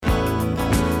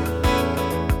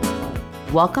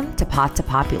Welcome to Pot to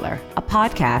Popular, a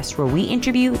podcast where we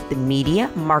interview the media,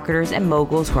 marketers, and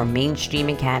moguls who are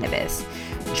mainstreaming cannabis.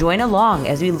 Join along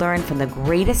as we learn from the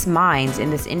greatest minds in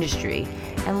this industry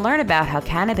and learn about how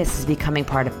cannabis is becoming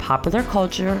part of popular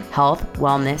culture, health,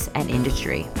 wellness, and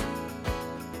industry.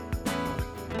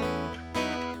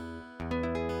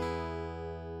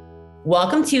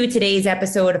 Welcome to today's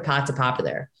episode of Pot to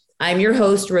Popular. I'm your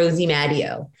host, Rosie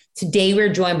Matteo. Today,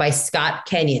 we're joined by Scott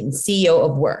Kenyon, CEO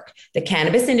of Work, the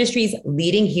cannabis industry's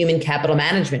leading human capital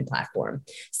management platform.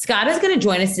 Scott is going to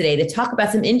join us today to talk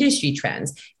about some industry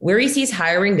trends, where he sees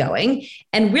hiring going,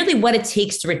 and really what it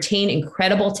takes to retain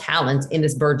incredible talent in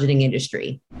this burgeoning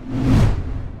industry.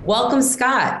 Welcome,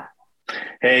 Scott.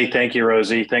 Hey, thank you,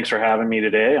 Rosie. Thanks for having me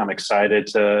today. I'm excited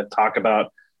to talk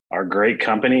about our great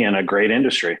company and a great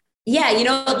industry. Yeah,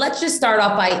 let's just start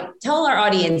off by tell our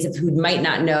audience who might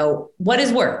not know, what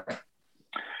is Work?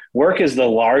 Work is the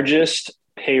largest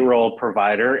payroll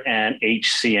provider and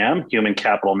HCM, human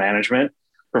capital management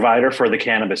provider for the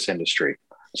cannabis industry.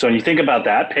 So when you think about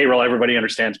that, payroll, everybody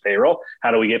understands payroll. How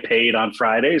do we get paid on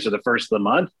Fridays or the first of the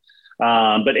month?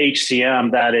 But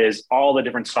HCM, that is all the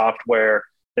different software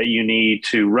that you need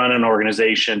to run an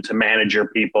organization, to manage your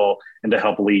people, and to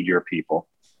help lead your people.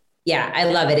 Yeah, I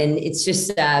love it. And it's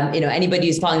just, anybody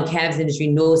who's following the cannabis industry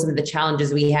knows some of the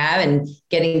challenges we have, and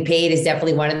getting paid is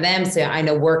definitely one of them. So I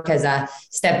know Work has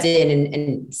stepped in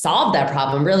and solved that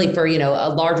problem really for, a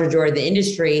large majority of the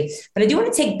industry. But I do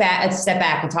want to take a step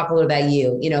back and talk a little about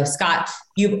you. Scott,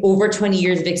 you have over 20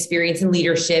 years of experience in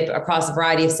leadership across a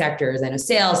variety of sectors. I know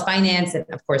sales, finance, and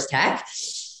of course, tech.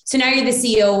 So now you're the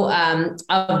CEO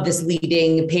of this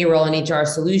leading payroll and HR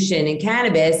solution in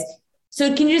cannabis.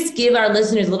 So can you just give our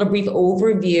listeners a little brief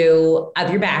overview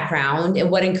of your background and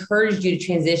what encouraged you to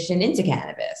transition into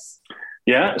cannabis?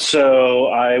 Yeah, so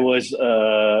I was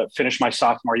finished my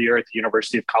sophomore year at the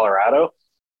University of Colorado,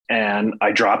 and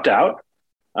I dropped out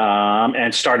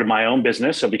and started my own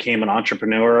business. So became an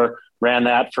entrepreneur, ran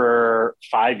that for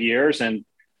 5 years, and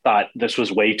thought this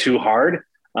was way too hard.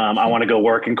 I want to go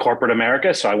work in corporate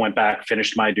America. So I went back,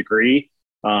 finished my degree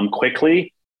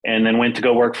quickly, and then went to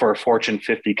go work for a Fortune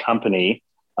 50 company,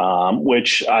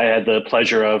 which I had the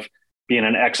pleasure of being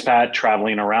an expat,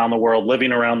 traveling around the world,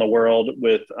 living around the world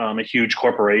with a huge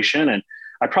corporation. And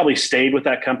I probably stayed with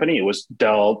that company. It was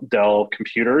Dell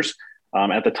Computers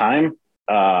at the time.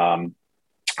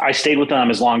 I stayed with them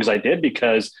as long as I did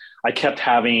because I kept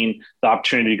having the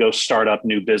opportunity to go start up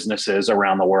new businesses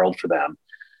around the world for them.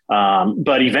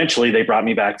 But eventually they brought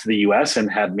me back to the US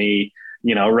and had me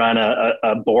run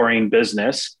a boring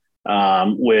business,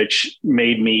 which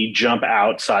made me jump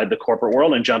outside the corporate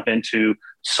world and jump into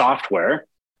software.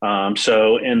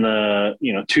 So in the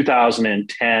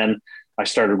 2010, I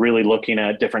started really looking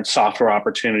at different software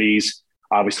opportunities.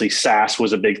 Obviously, SaaS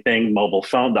was a big thing. Mobile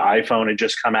phone, the iPhone had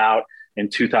just come out in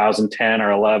 2010 or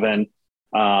 11.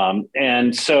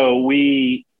 And so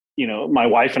my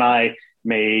wife and I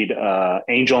made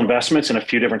angel investments in a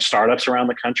few different startups around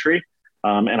the country.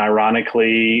 And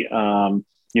ironically,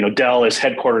 Dell is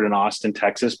headquartered in Austin,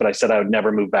 Texas, but I said I would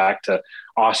never move back to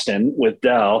Austin with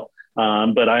Dell.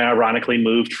 But I ironically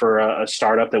moved for a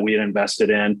startup that we had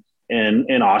invested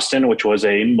in Austin, which was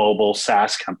a mobile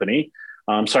SaaS company.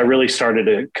 So I really started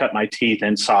to cut my teeth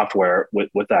in software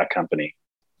with that company.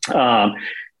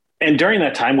 And during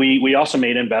that time, we also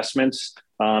made investments,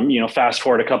 fast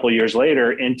forward a couple of years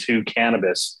later, into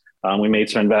cannabis. We made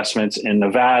some investments in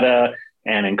Nevada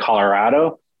and in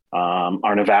Colorado.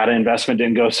 Our Nevada investment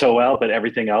didn't go so well, but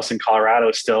everything else in Colorado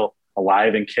is still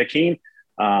alive and kicking.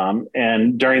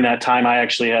 And during that time, I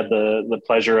actually had the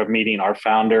pleasure of meeting our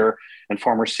founder and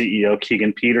former CEO,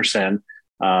 Keegan Peterson,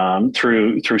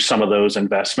 through some of those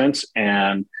investments,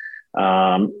 and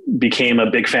became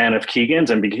a big fan of Keegan's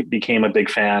and became a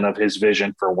big fan of his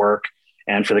vision for Work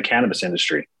and for the cannabis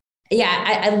industry.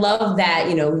 Yeah, I love that,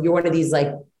 you're one of these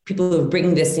people who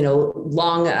bring this,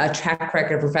 long track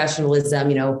record of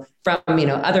professionalism, from,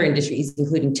 other industries,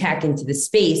 including tech, into the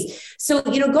space. So,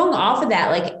 going off of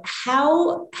that,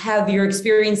 how have your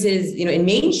experiences, in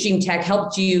mainstream tech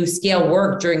helped you scale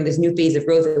Work during this new phase of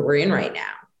growth that we're in right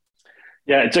now?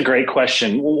 Yeah, it's a great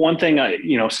question. One thing,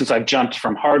 since I've jumped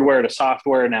from hardware to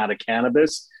software now to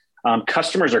cannabis,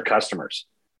 customers are customers,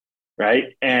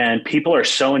 right? And people are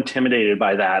so intimidated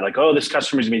by that. This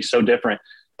customer is going to be so different.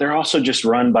 They're also just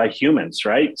run by humans,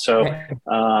 right? So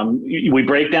we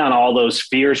break down all those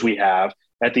fears we have.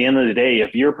 At the end of the day,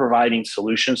 if you're providing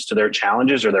solutions to their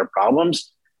challenges or their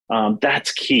problems,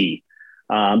 that's key.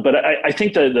 But I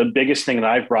think the biggest thing that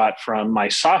I've brought from my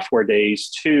software days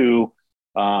to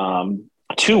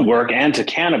Work and to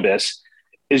cannabis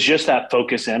is just that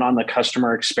focus in on the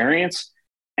customer experience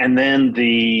and then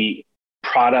the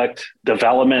product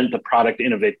development, the product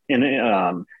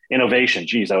innovation.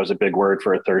 Geez, that was a big word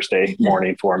for a Thursday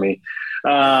morning for me.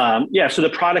 So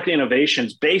the product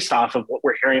innovations based off of what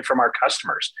we're hearing from our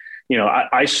customers.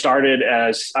 I started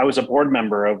I was a board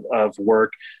member of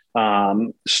Work,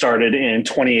 started in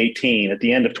 2018, at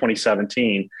the end of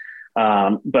 2017.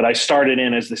 But I started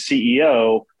in as the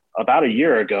CEO about a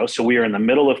year ago. So we were in the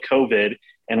middle of COVID.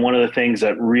 And one of the things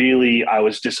that really I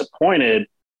was disappointed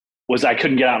was I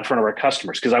couldn't get out in front of our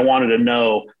customers, because I wanted to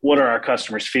know, what are our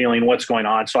customers feeling, what's going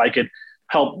on, so I could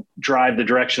help drive the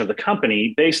direction of the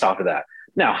company based off of that.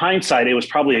 Now, hindsight, it was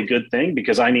probably a good thing,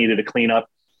 because I needed to clean up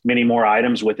many more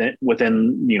items within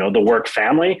the Work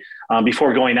family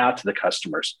before going out to the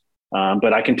customers.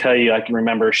 But I can tell you, I can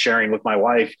remember sharing with my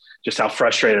wife just how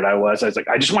frustrated I was. I was like,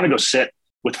 I just want to go sit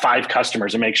with 5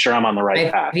 customers and make sure I'm on the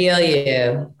right path. I feel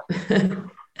you.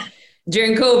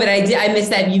 During COVID, I missed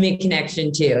that human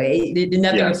connection too.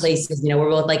 Nothing replaces, we're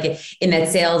both like in that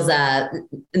sales,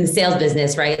 in the sales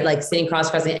business, right? Like sitting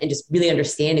cross-crossing and just really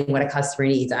understanding what a customer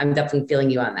needs. I'm definitely feeling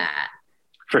you on that.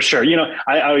 For sure.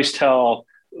 I always tell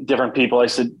different people, I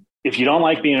said, if you don't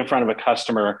like being in front of a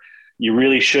customer, you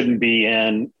really shouldn't be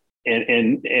in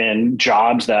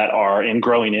jobs that are in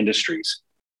growing industries.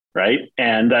 Right.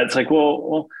 And that's like,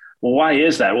 well, why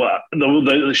is that? Well,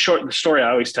 the story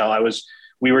I always tell,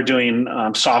 we were doing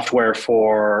software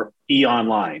for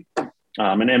eOnline, an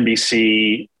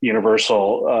NBC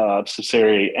Universal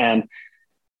subsidiary, and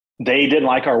they didn't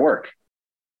like our work.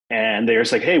 And they were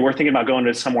just like, hey, we're thinking about going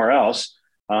to somewhere else.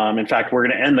 In fact, we're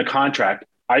going to end the contract.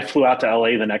 I flew out to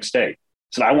LA the next day.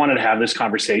 So I wanted to have this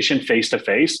conversation face to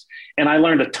face. And I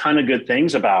learned a ton of good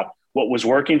things about what was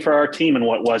working for our team and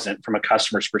what wasn't from a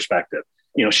customer's perspective.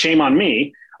 Shame on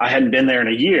me. I hadn't been there in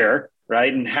a year,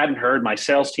 right? And hadn't heard, my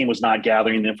sales team was not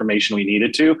gathering the information we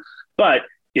needed to. But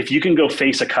if you can go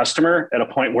face a customer at a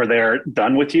point where they're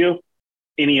done with you,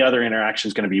 any other interaction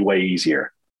is going to be way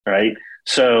easier, right?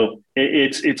 So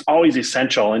it's always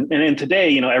essential. And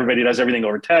today, everybody does everything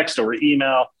over text, over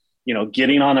email.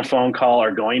 Getting on a phone call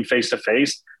or going face to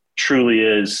face truly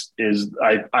is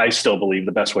I still believe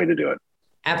the best way to do it.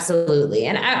 Absolutely.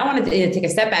 And I wanted to take a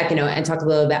step back, and talk a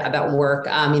little bit about Work.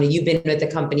 You've been with the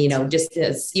company, just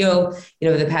as CEO,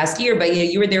 over the past year, but,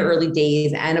 you were there early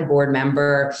days and a board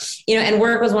member, and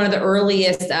Work was one of the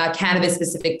earliest cannabis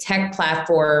specific tech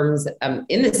platforms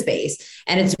in the space.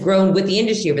 And it's grown with the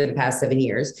industry over the past 7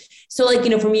 years. So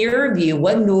from your review,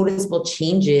 what noticeable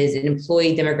changes in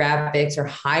employee demographics or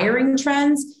hiring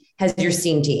trends has your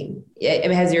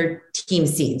team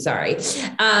seen, sorry.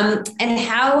 And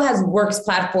how has Work's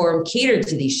platform catered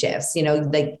to these shifts?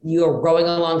 Like you are growing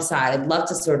alongside. I'd love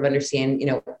to sort of understand,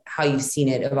 how you've seen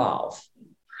it evolve.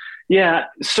 Yeah.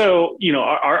 So,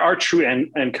 our true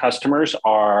end customers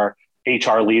are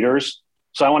HR leaders.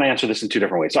 So I want to answer this in 2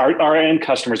 different ways. Our end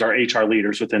customers are HR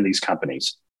leaders within these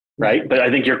companies, right? But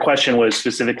I think your question was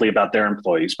specifically about their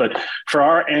employees. But for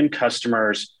our end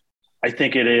customers, I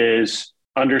think it is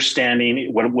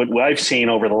understanding what I've seen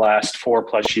over the last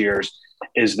 4+ years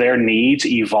is their needs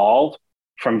evolve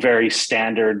from very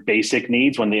standard basic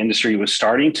needs when the industry was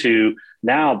starting to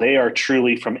now they are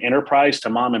truly from enterprise to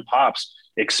mom and pops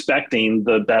expecting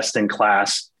the best in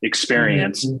class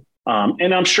experience. Mm-hmm.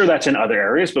 And I'm sure that's in other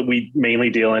areas, but we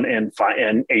mainly deal in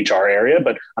HR area,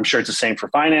 but I'm sure it's the same for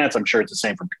finance. I'm sure it's the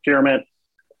same for procurement,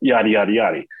 yada, yada,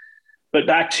 yada. But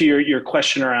back to your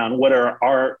question around what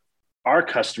are our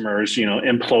customers,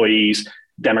 employees,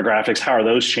 demographics, how are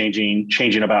those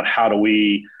changing about how do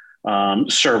we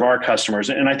serve our customers?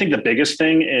 And I think the biggest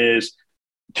thing is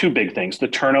 2 big things. The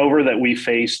turnover that we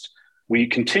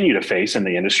continue to face in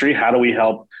the industry. How do we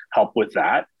help with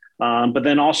that? But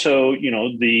then also,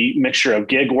 the mixture of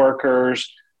gig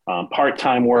workers,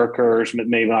 part-time workers,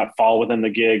 may not fall within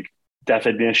the gig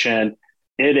definition.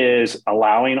 It is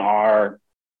allowing our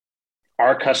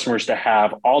customers to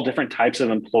have all different types of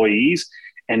employees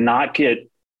and not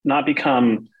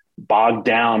become bogged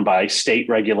down by state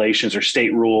regulations or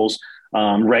state rules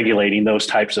regulating those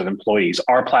types of employees.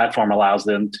 Our platform allows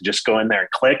them to just go in there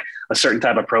and click a certain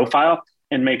type of profile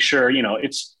and make sure,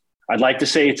 I'd like to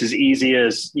say it's as easy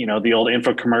as, the old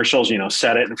info commercials,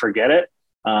 set it and forget it.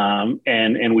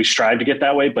 And we strive to get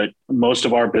that way, but most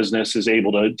of our business is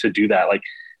able to do that. Like,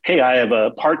 hey, I have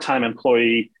a part-time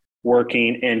employee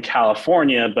working in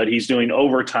California, but he's doing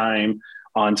overtime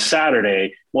on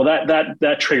Saturday. Well,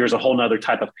 that triggers a whole nother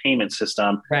type of payment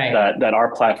system that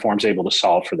our platform's able to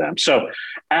solve for them. So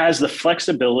as the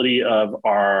flexibility of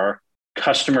our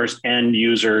customers and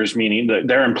users, meaning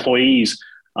their employees,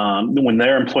 when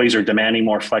their employees are demanding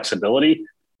more flexibility,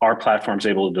 our platform's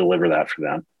able to deliver that for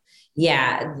them.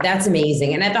 Yeah, that's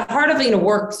amazing. And at the heart of,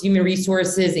 Work's human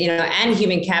resources, and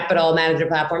human capital management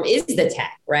platform is the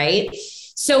tech, right?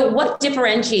 So what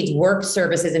differentiates Work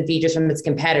services and features from its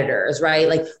competitors, right?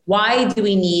 Like, why do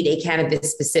we need a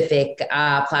cannabis specific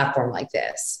platform like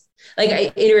this?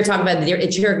 Like, we were talking about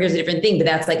it triggers a different thing, but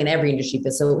that's like in every industry.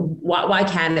 But so why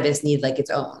cannabis need like its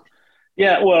own?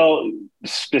 Yeah, well,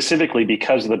 specifically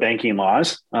because of the banking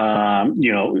laws,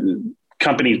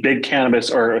 companies, big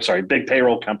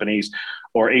payroll companies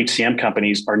or HCM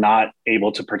companies are not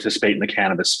able to participate in the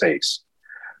cannabis space.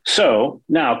 So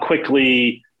now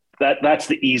quickly, that's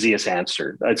the easiest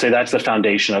answer. I'd say that's the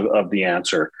foundation of the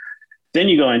answer. Then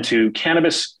you go into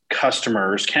cannabis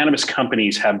customers, cannabis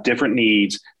companies have different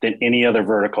needs than any other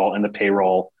vertical in the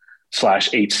payroll /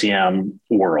 HCM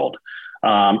world.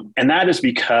 And that is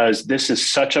because this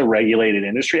is such a regulated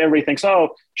industry. Everybody thinks, oh,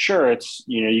 sure, it's,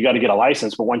 you got to get a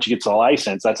license. But once you get to the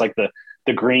license, that's like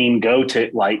the green go to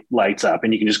lights up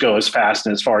and you can just go as fast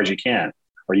and as far as you can,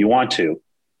 or you want to.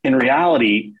 In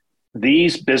reality,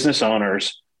 these business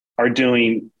owners are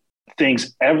doing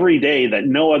things every day that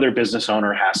no other business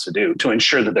owner has to do to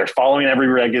ensure that they're following every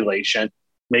regulation,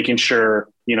 making sure,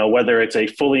 whether it's a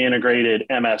fully integrated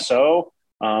MSO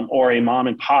or a mom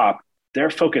and pop, they're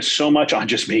focused so much on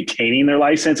just maintaining their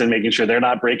license and making sure they're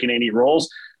not breaking any rules,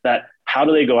 that how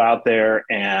do they go out there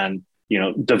and,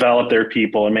 develop their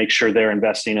people and make sure they're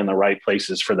investing in the right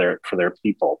places for their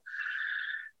people.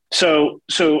 So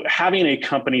having a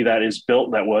company that is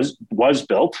built, that was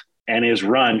built and is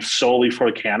run solely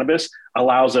for cannabis,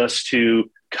 allows us to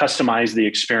customize the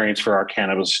experience for our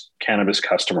cannabis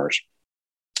customers.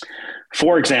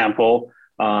 For example,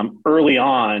 early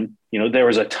on, there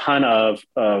was a ton of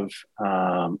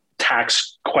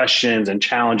tax questions and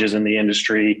challenges in the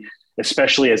industry,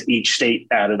 especially as each state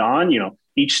added on.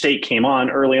 Each state came on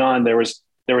early on. There was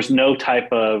no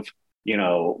type of,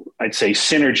 I'd say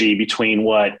synergy between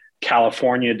what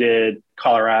California did,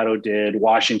 Colorado did,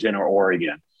 Washington, or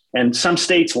Oregon. And some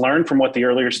states learned from what the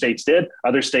earlier states did.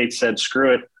 Other states said,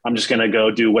 screw it, I'm just going to go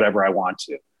do whatever I want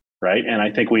to. Right. And I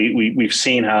think we've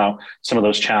seen how some of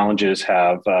those challenges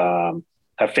have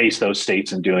faced those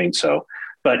states in doing so.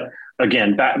 But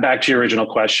again, back to your original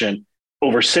question,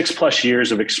 over 6+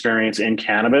 years of experience in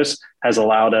cannabis has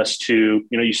allowed us to,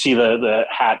 you see the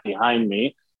hat behind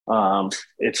me.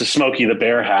 It's a Smokey the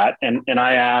Bear hat. And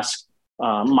I ask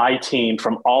my team,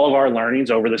 from all of our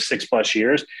learnings over the 6+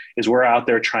 years, is we're out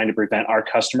there trying to prevent our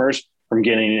customers from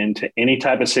getting into any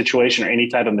type of situation or any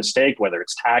type of mistake, whether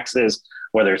it's taxes,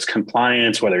 whether it's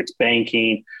compliance, whether it's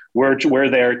banking. We're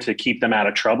there to keep them out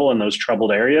of trouble in those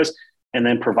troubled areas, and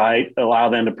then allow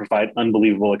them to provide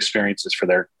unbelievable experiences for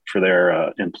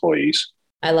their employees.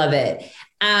 I love it.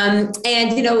 And,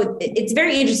 it's a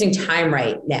very interesting time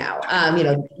right now.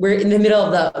 We're in the middle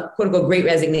of the quote unquote great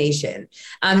resignation.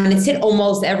 And it's hit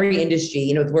almost every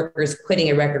industry, with workers quitting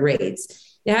at record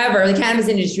rates. However, the cannabis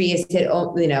industry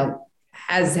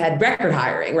has had record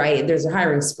hiring, right? There's a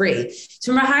hiring spree.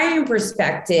 So from a hiring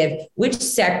perspective, which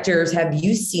sectors have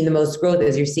you seen the most growth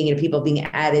as you're seeing people being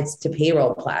added to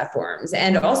payroll platforms?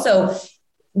 And also,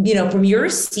 from your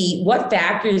seat, what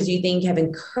factors do you think have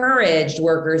encouraged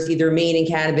workers to either remain in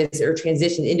cannabis or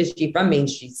transition industry from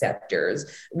mainstream sectors?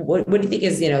 What do you think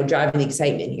is, driving the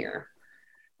excitement here?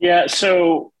 Yeah.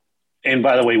 So, and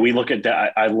by the way, we look at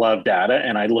data. I love data,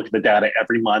 and I look at the data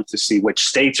every month to see which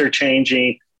states are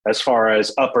changing as far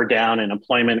as up or down in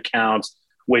employment counts,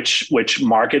 which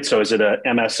market. So is it a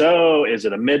MSO? Is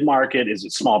it a mid-market? Is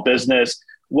it small business?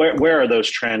 Where are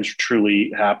those trends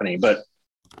truly happening? But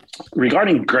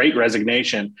regarding great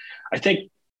resignation, I think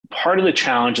part of the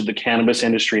challenge that the cannabis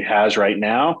industry has right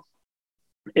now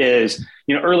is,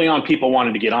 early on, people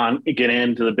wanted to get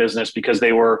into the business because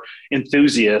they were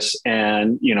enthusiasts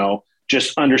and,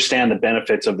 just understand the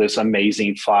benefits of this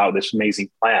amazing flower, this amazing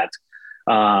plant.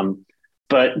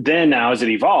 But then now, as it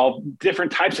evolved,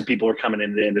 different types of people are coming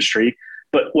into the industry.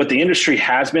 But what the industry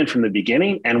has been from the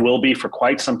beginning and will be for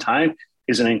quite some time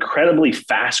is an incredibly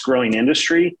fast-growing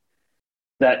industry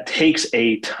that takes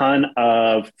a ton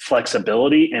of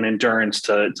flexibility and endurance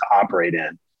to operate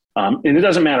in. And it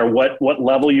doesn't matter what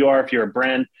level you are, if you're a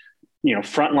brand,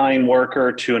 frontline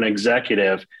worker to an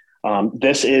executive,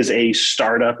 this is a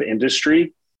startup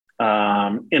industry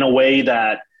in a way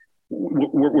that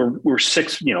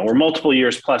we're multiple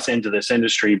years plus into this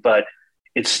industry, but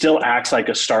it still acts like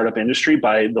a startup industry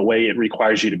by the way it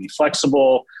requires you to be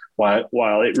flexible,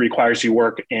 while it requires you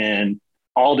work in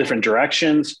all different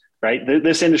directions, right?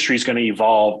 This industry is going to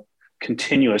evolve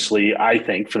continuously, I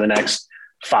think, for the next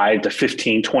 5 to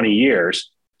 15, 20 years.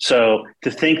 So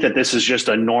to think that this is just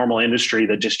a normal industry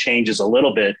that just changes a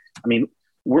little bit, I mean,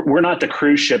 we're not the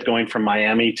cruise ship going from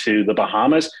Miami to the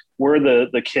Bahamas. We're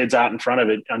the kids out in front of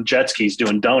it on jet skis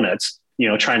doing donuts,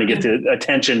 trying to get the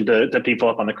attention to people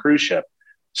up on the cruise ship.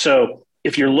 So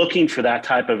if you're looking for that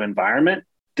type of environment,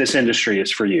 this industry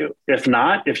is for you. If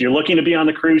not, if you're looking to be on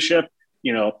the cruise ship,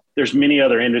 there's many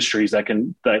other industries that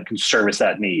can service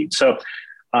that need. So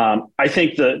I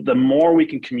think the more we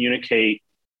can communicate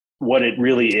what it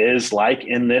really is like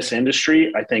in this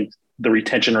industry, I think the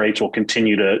retention rates will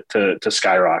continue to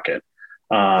skyrocket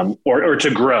or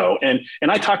to grow. And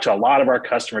I talk to a lot of our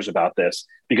customers about this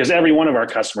because every one of our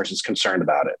customers is concerned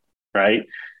about it, right?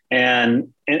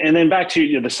 And then back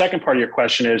to the second part of your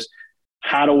question is,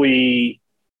 how do we,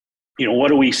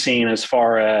 what are we seeing as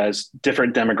far as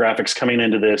different demographics coming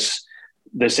into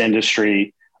this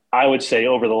industry? I would say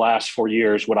over the last 4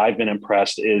 years, what I've been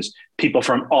impressed is people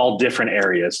from all different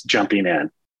areas jumping in,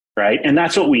 right? And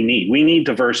that's what we need. We need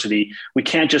diversity. We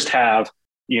can't just have,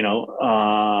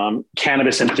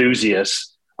 cannabis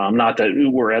enthusiasts. Not that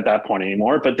we're at that point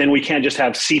anymore, but then we can't just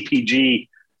have CPG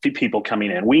people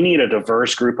coming in. We need a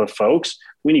diverse group of folks.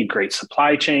 We need great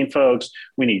supply chain folks.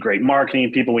 We need great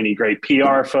marketing people. We need great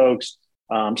PR folks.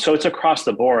 So it's across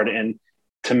the board. And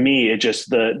to me, it just,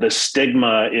 the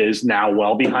stigma is now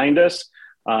well behind us.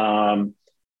 And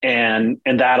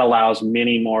that allows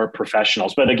many more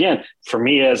professionals. But again, for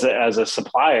me as a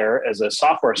supplier, as a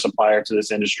software supplier to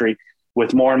this industry,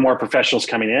 with more and more professionals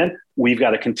coming in, we've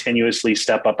got to continuously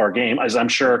step up our game, as I'm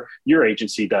sure your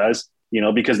agency does,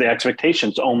 because the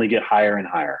expectations only get higher and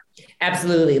higher.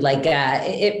 Absolutely. Like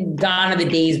gone are the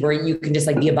days where you can just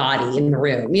be a body in the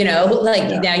room,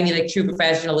 now you need true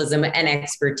professionalism and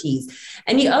expertise.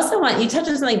 And you also you touched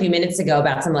on something a few minutes ago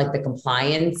about some the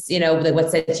compliance,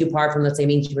 what sets you apart from, let's say,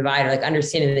 mainstream provider,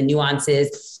 understanding the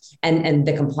nuances and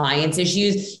the compliance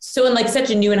issues. So in such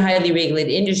a new and highly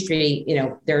regulated industry,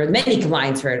 there are many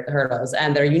compliance hurdles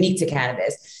and they're unique to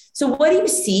cannabis. So what do you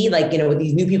see, with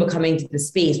these new people coming to the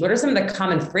space? What are some of the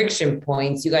common friction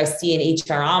points you guys see in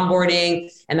HR onboarding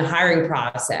and the hiring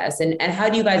process? And how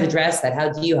do you guys address that? How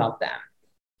do you help them?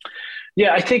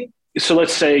 Yeah, I think, so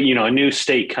let's say, a new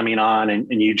state coming on and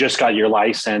you just got your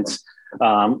license.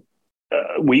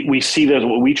 We see those,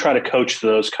 we try to coach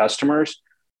those customers.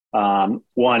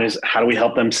 One is, how do we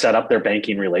help them set up their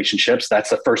banking relationships? That's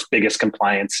the first biggest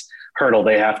compliance hurdle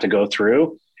they have to go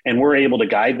through. And we're able to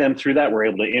guide them through that. We're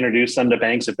able to introduce them to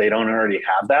banks if they don't already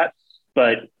have that.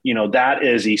 But, that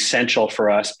is essential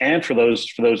for us and for those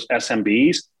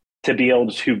SMBs to be able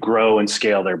to grow and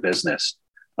scale their business.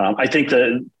 I think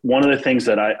that one of the things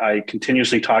that I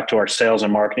continuously talk to our sales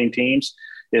and marketing teams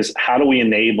is, how do we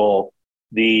enable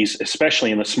these, especially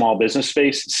in the small business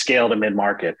space, scale to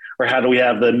mid-market? Or how do we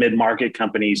have the mid-market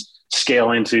companies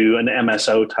scale into an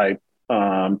MSO type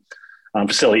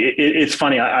facility? It's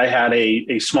funny. I had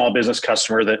a small business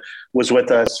customer that was with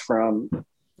us from,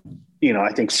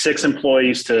 I think 6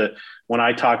 employees to, when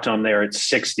I talked to them there, it's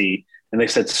 60. And they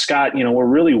said, Scott, we're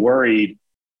really worried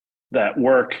that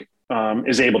work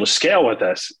is able to scale with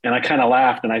us. And I kind of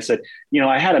laughed and I said,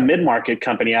 I had a mid-market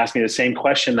company ask me the same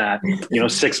question that,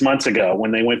 6 months ago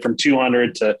when they went from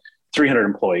 200 to 300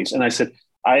 employees. And I said,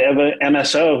 I have an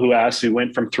MSO who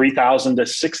went from 3,000 to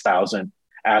 6,000.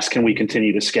 Ask, can we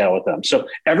continue to scale with them? So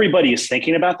everybody is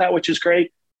thinking about that, which is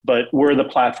great, but we're the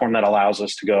platform that allows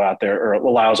us to go out there, or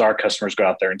allows our customers to go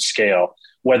out there and scale,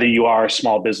 whether you are a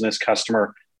small business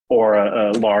customer or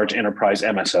a large enterprise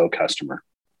MSO customer.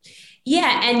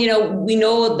 Yeah. And, we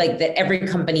know that every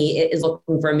company is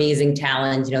looking for amazing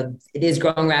talent. It is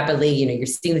growing rapidly. You're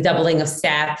seeing the doubling of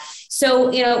staff. So,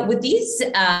 with these,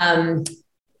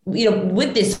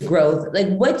 with this growth,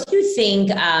 what do you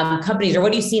think companies, or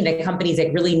what do you see that companies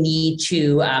really need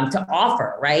to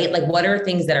offer, right? What are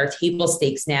things that are table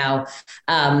stakes now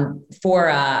for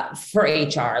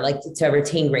HR, to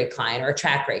retain great client or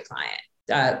attract great client?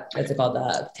 What's it called?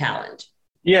 Talent.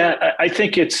 Yeah, I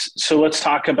think so let's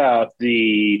talk about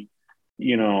the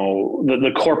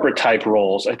corporate type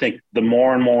roles. I think the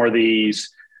more and more these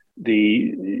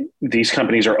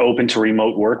companies are open to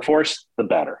remote workforce, the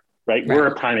better. Right? We're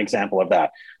a prime example of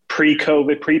that.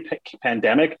 Pre-COVID,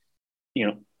 pre-pandemic,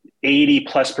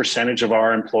 80+% of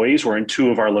our employees were in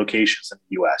 2 of our locations in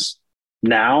the US.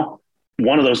 Now,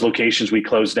 one of those locations we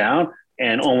closed down,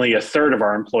 and only a third of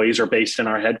our employees are based in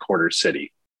our headquarters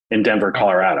city in Denver,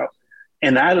 Colorado.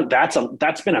 And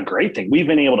that's been a great thing. We've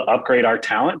been able to upgrade our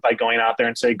talent by going out there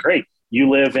and say, great, you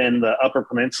live in the Upper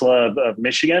Peninsula of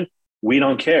Michigan. We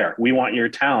don't care. We want your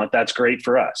talent. That's great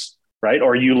for us. Right?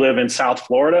 Or you live in South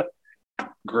Florida.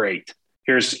 Great.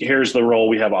 Here's the role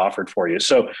we have offered for you.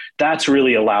 So that's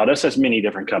really allowed us, as many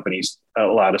different companies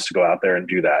allowed us to go out there and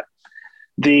do that.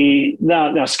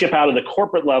 Now skip out of the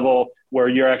corporate level where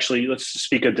you're actually, let's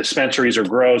speak of dispensaries or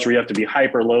grows where you have to be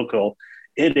hyper local.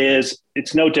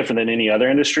 It's no different than any other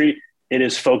industry. It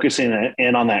is focusing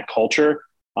in on that culture.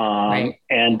 Right.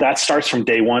 And that starts from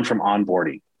day one, from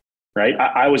onboarding, right?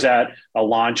 I was at a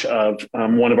launch of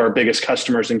one of our biggest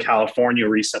customers in California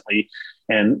recently.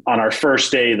 And on our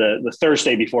first day, the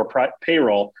Thursday before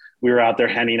payroll, we were out there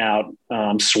handing out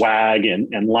swag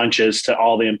and lunches to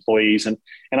all the employees. And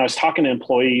I was talking to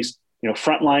employees,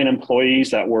 frontline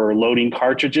employees that were loading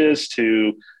cartridges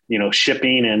to,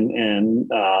 shipping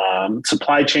and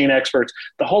supply chain experts,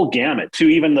 the whole gamut, to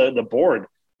even the board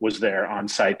was there on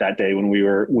site that day when we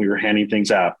were handing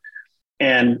things out.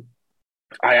 And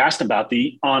I asked about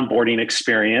the onboarding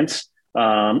experience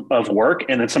of work.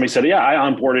 And then somebody said, yeah, I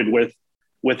onboarded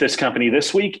with this company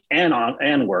this week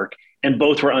and work. And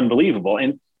both were unbelievable.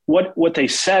 And what they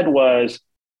said was,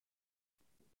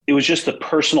 it was just the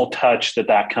personal touch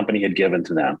that company had given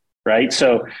to them, right?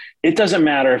 So it doesn't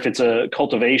matter if it's a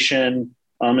cultivation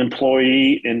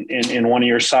employee in one of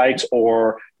your sites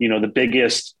or, the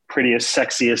biggest, prettiest,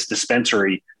 sexiest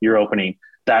dispensary you're opening.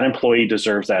 That employee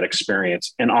deserves that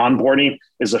experience. And onboarding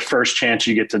is the first chance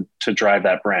you get to drive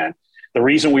that brand. The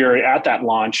reason we were at that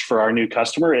launch for our new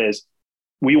customer is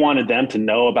we wanted them to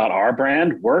know about our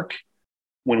brand work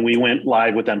when we went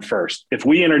live with them first. If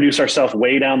we introduce ourselves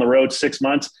way down the road 6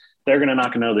 months, they're not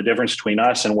going to know the difference between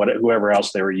us and whoever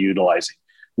else they were utilizing.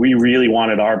 We really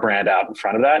wanted our brand out in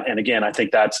front of that. And again, I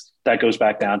think that goes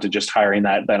back down to just hiring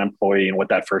that employee and what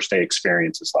that first day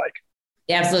experience is like.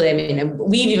 Yeah, absolutely. I mean,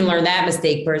 we've even learned that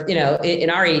mistake in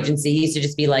our agency. It used to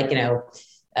just be like,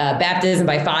 baptism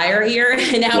by fire here.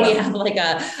 And now we have like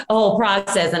a whole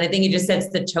process. And I think it just sets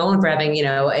the tone for having,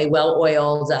 a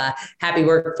well-oiled, happy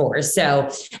workforce. So,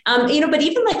 but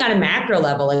even like on a macro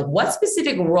level, like what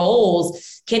specific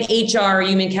roles can HR,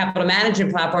 human capital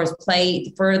management platforms play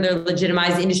to further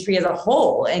legitimize the industry as a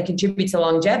whole and contribute to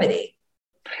longevity?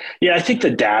 Yeah, I think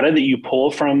the data that you pull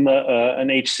from an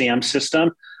HCM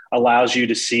system allows you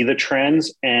to see the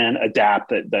trends and adapt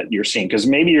that you're seeing. Because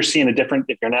maybe you're seeing if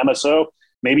you're an MSO,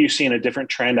 maybe you're seeing a different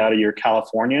trend out of your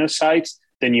California sites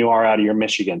than you are out of your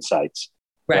Michigan sites,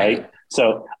 right?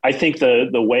 So I think the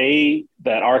way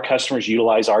that our customers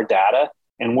utilize our data,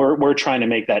 and we're trying to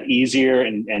make that easier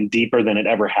and deeper than it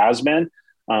ever has been.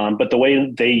 But the way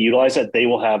they utilize it, they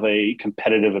will have a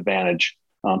competitive advantage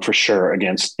for sure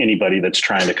against anybody that's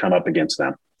trying to come up against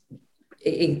them.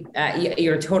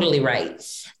 You're totally right.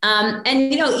 And,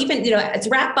 even, to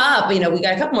wrap up, we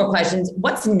got a couple more questions.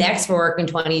 What's next for work in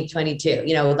 2022?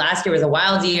 Last year was a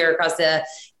wild year across,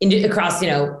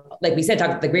 like we said, talked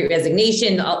about the Great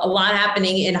Resignation, a lot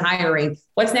happening in hiring.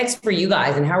 What's next for you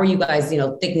guys? And how are you guys,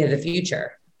 thinking of the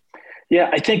future? Yeah,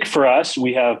 I think for us,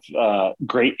 we have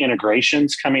great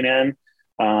integrations coming in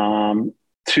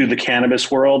to the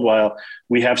cannabis world. While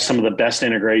we have some of the best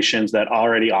integrations that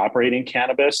already operate in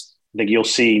cannabis, I think you'll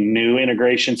see new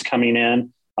integrations coming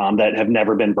in that have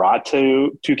never been brought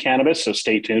to cannabis. So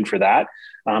stay tuned for that.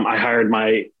 I hired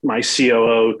my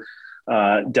COO,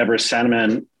 Deborah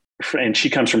Senneman, and she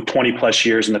comes from 20 plus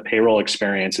years in the payroll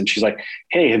experience. And she's like,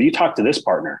 hey, have you talked to this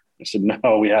partner? I said,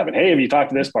 no, we haven't. Hey, have you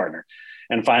talked to this partner?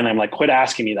 And finally, I'm like, quit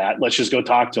asking me that. Let's just go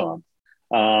talk to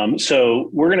them. So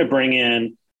we're going to bring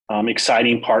in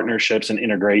exciting partnerships and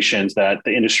integrations that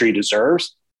the industry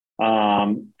deserves.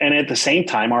 And at the same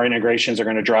time, our integrations are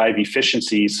going to drive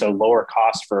efficiencies, so lower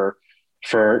cost for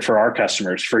our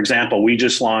customers. For example, we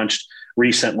just launched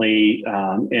recently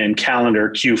in calendar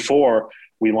Q4,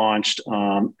 we launched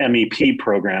MEP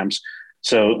programs,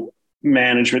 so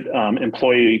management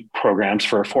employee programs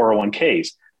for 401ks.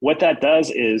 What that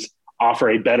does is offer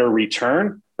a better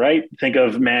return, right? Think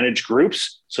of managed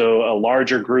groups. So a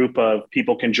larger group of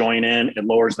people can join in. It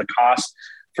lowers the cost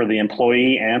for the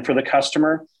employee and for the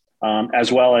customer.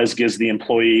 As well as gives the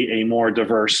employee a more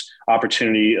diverse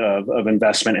opportunity of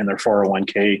investment in their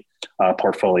 401k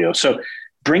portfolio. So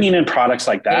bringing in products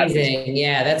like that,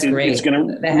 that's great. It's going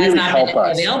to really has not help been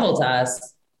us. Available to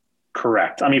us.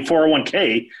 Correct. I mean,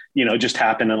 401k, just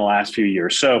happened in the last few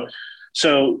years. So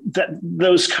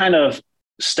those kind of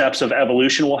steps of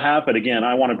evolution will have. But again,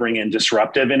 I want to bring in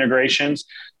disruptive integrations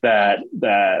that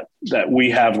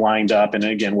we have lined up. And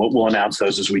again, we'll announce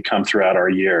those as we come throughout our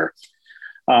year.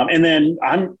 And then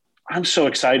I'm so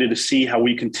excited to see how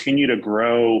we continue to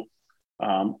grow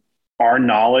our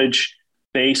knowledge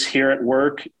base here at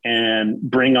work and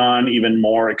bring on even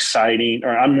more exciting,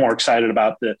 or I'm more excited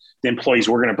about the employees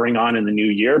we're going to bring on in the new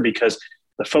year, because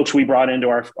the folks we brought into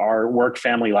our work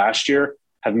family last year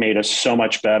have made us so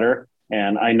much better.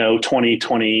 And I know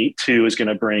 2022 is going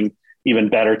to bring even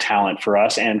better talent for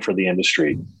us and for the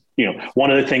industry.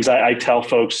 one of the things I tell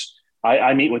folks,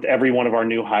 I meet with every one of our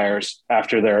new hires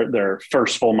after their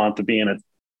first full month of being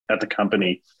at the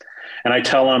company. And I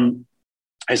tell them,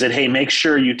 I said, hey, make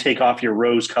sure you take off your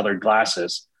rose-colored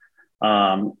glasses.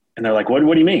 And they're like, what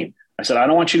do you mean? I said, I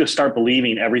don't want you to start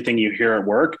believing everything you hear at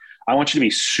work. I want you to be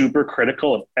super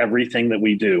critical of everything that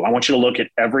we do. I want you to look at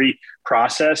every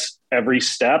process, every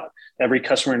step, every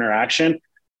customer interaction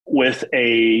with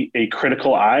a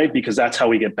critical eye, because that's how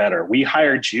we get better. We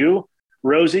hired you,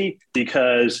 Rosie,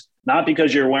 not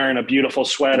because you're wearing a beautiful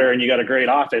sweater and you got a great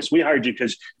office. We hired you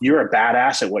because you're a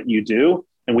badass at what you do,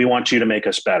 and we want you to make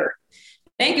us better.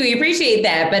 Thank you. We appreciate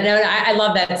that. But no, I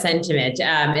love that sentiment.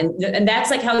 And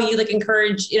that's like how you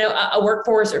encourage, a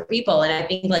workforce or people. And I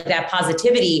think that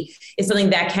positivity is something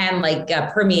that can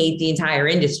permeate the entire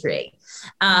industry.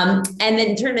 And then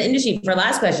in terms of industry, for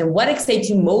last question, what excites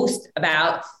you most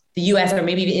about the US or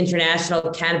maybe the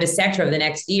international cannabis sector over the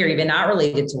next year, even not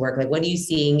related to work? What are you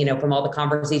seeing, from all the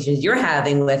conversations you're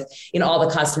having with, all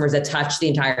the customers that touch the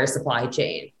entire supply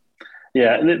chain?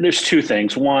 Yeah, there's two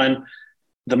things. One,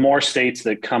 the more states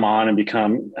that come on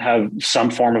and have some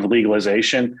form of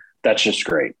legalization, that's just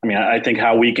great. I mean, I think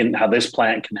how this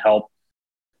plant can help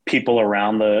people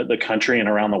around the country and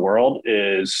around the world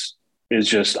is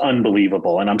just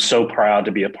unbelievable. And I'm so proud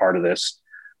to be a part of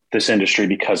this industry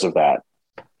because of that.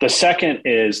 The second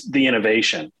is the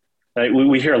innovation. Right?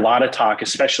 We hear a lot of talk,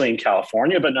 especially in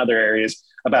California, but in other areas,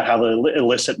 about how the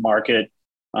illicit market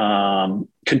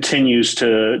continues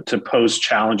to pose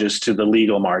challenges to the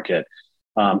legal market.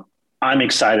 I'm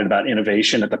excited about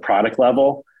innovation at the product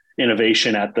level,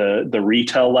 innovation at the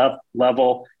retail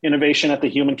level, innovation at the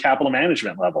human capital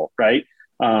management level, right?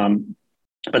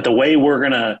 But the way we're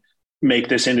going to make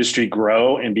this industry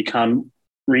grow and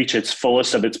reach its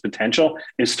fullest of its potential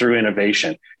is through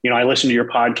innovation. I listened to your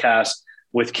podcast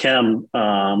with Kim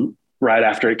right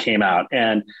after it came out,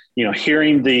 and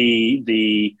hearing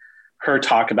her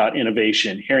talk about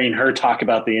innovation, hearing her talk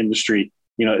about the industry,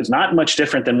 is not much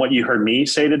different than what you heard me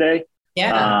say today.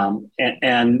 Yeah.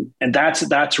 And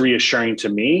that's reassuring to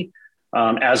me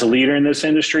as a leader in this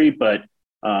industry. But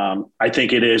I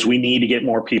think we need to get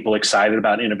more people excited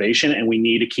about innovation, and we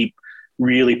need to keep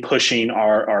really pushing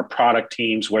our product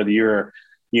teams, whether you're,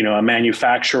 a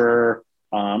manufacturer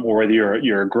or whether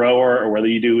you're a grower or whether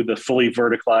you do the fully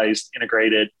verticalized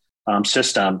integrated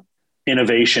system.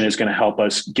 Innovation is going to help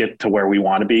us get to where we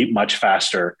want to be much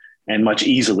faster and much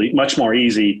more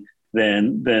easy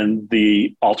than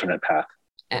the alternate path.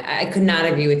 I could not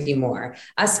agree with you more.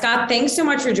 Scott, thanks so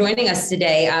much for joining us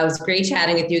today. It was great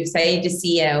chatting with you. Excited to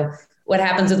see what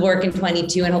happens with work in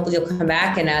 22, and hopefully you'll come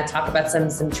back and talk about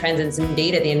some trends and some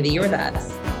data at the end of the year with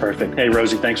us. Perfect. Hey,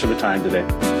 Rosie, thanks for the time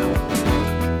today.